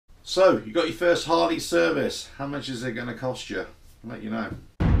So, you got your first Harley service. How much is it going to cost you? I'll let you know.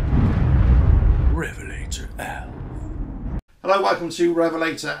 RevelatorAlf. Hello, welcome to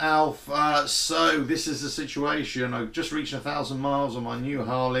RevelatorAlf. So, this is the situation. I've just reached 1,000 miles on my new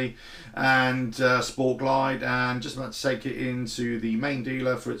Harley and Sport Glide, and just about to take it into the main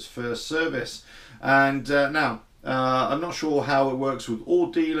dealer for its first service. And now, I'm not sure how it works with all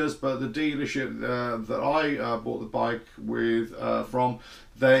dealers, but the dealership that I bought the bike with from,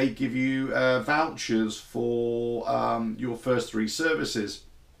 they give you vouchers for your first 3 services,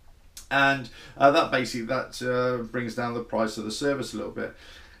 and that brings down the price of the service a little bit.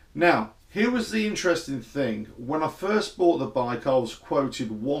 Now, here was the interesting thing. When I first bought the bike, I was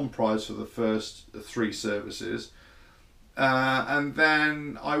quoted one price for the first 3 services. And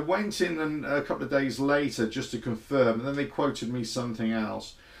then I went in a couple of days later just to confirm, and then they quoted me something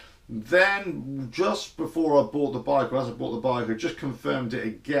else. Then just before I bought the bike, or as I bought the bike, I just confirmed it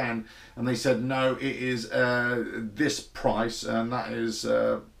again, and they said no, it is this price, and that is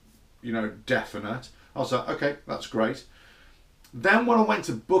you know, definite. I was like, okay, that's great. Then when I went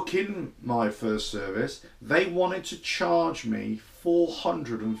to book in my first service, they wanted to charge me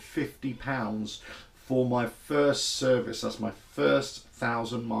 £450 for my first service. That's my first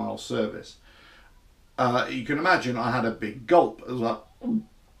 1,000-mile service. You can imagine I had a big gulp. I was like, ooh.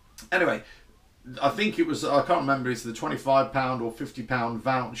 Anyway, I think it was, I can't remember, it's the £25 or £50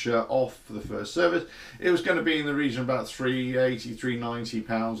 voucher off for the first service. It was going to be in the region of about £380,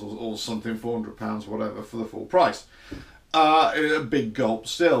 £390 or something, £400, whatever, for the full price. A big gulp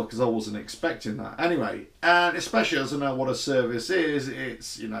still, because I wasn't expecting that. Anyway, and especially as I know what a service is,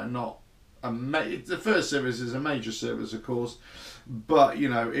 it's, you know, not the first service is a major service, of course, but you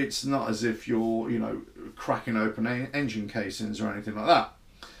know, it's not as if you're, you know, cracking open engine casings or anything like that.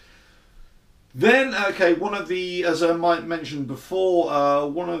 Then, okay, one of the, as I might mentioned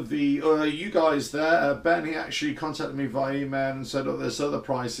before, one of the you guys there, Ben, he actually contacted me via email and said, oh, there's other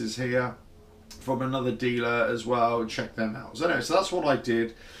prices here from another dealer as well, check them out. So anyway, so that's what I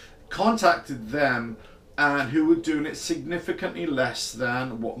did, contacted them, and who were doing it significantly less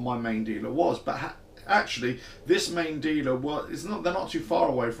than what my main dealer was. But actually, this main dealer they're not too far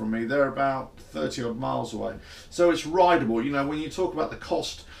away from me. They're about 30 odd miles away. So it's rideable. You know, when you talk about the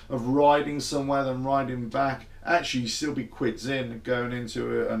cost of riding somewhere then riding back, actually you still be quids in going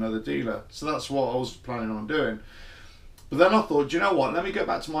into another dealer. So that's what I was planning on doing. But then I thought, do you know what, let me go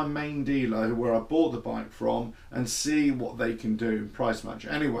back to my main dealer where I bought the bike from and see what they can do, price match.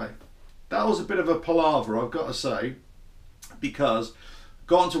 Anyway, that was a bit of a palaver, I've got to say, because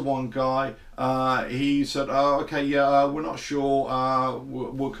got onto one guy, he said, oh, okay, yeah, we're not sure,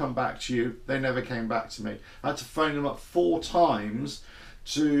 we'll come back to you. They never came back to me. I had to phone them up 4 times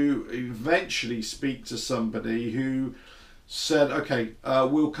to eventually speak to somebody who said, okay,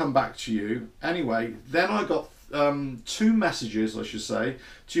 we'll come back to you. Anyway, then I got 2 messages, I should say,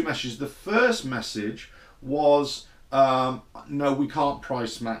 2 messages. The first message was, no, we can't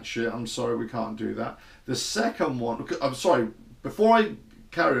price match it. I'm sorry, we can't do that. The second one, I'm sorry, before I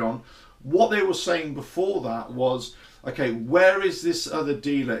carry on, what they were saying before that was, okay, where is this other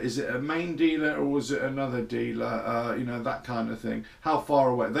dealer? Is it a main dealer or is it another dealer? You know, that kind of thing. How far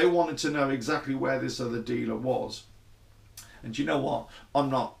away? They wanted to know exactly where this other dealer was. And do you know what? I'm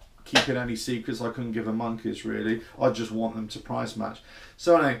not keeping any secrets. I couldn't give a monkeys, really. I just want them to price match.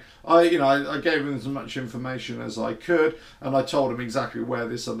 So anyway, I gave them as much information as I could, and I told them exactly where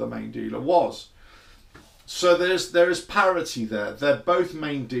this other main dealer was. So there is parity there. They're both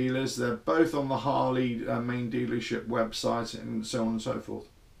main dealers. They're both on the Harley main dealership website, and so on and so forth.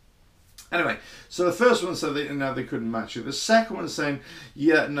 Anyway, so the first one said they couldn't match it. The second one saying,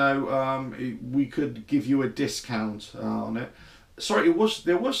 yeah, no, we could give you a discount on it. Sorry,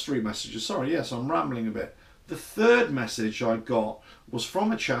 there was 3 messages. Sorry, yes, I'm rambling a bit. The third message I got was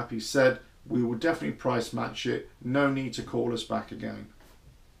from a chap. He said, we will definitely price match it. No need to call us back again.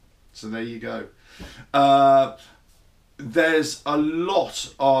 So there you go. There's a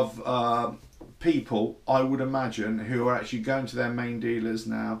lot of people, I would imagine, who are actually going to their main dealers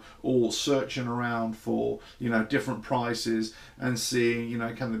now, or searching around for, you know, different prices and seeing, you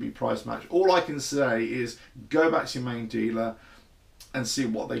know, can they be price matched. All I can say is go back to your main dealer and see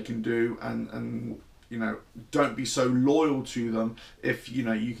what they can do, and you know, don't be so loyal to them if, you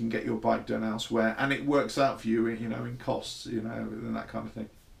know, you can get your bike done elsewhere and it works out for you, you know, in costs, you know, and that kind of thing.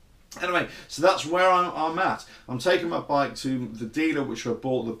 Anyway, so that's where I'm at. I'm taking my bike to the dealer which I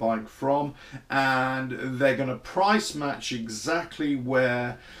bought the bike from, and they're going to price match exactly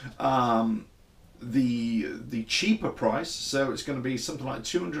where the cheaper price, so it's going to be something like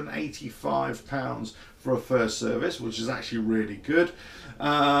 £285 for a first service, which is actually really good.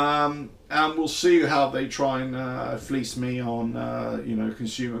 And we'll see how they try and fleece me on you know,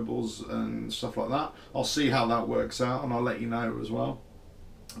 consumables and stuff like that. I'll see how that works out, and I'll let you know as well.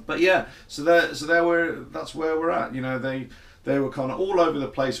 But yeah, so that's where we're at. You know, they were kind of all over the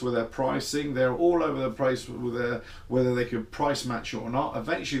place with their pricing. They're all over the place with whether they could price match it or not.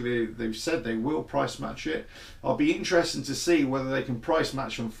 Eventually, they've said they will price match it. I'll be interested to see whether they can price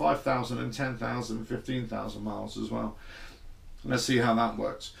match from 5,000 and 10,000 and 15,000 miles as well. Let's see how that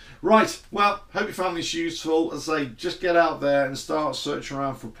works. Right, well, hope you found this useful. As I say, just get out there and start searching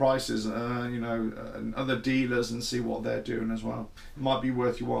around for prices, you know, and other dealers, and see what they're doing as well. It might be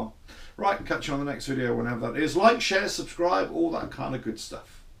worth your while. Right, catch you on the next video, whenever that is. Like, share, subscribe, all that kind of good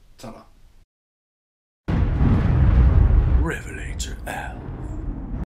stuff. Ta-da. RevelatorAlf.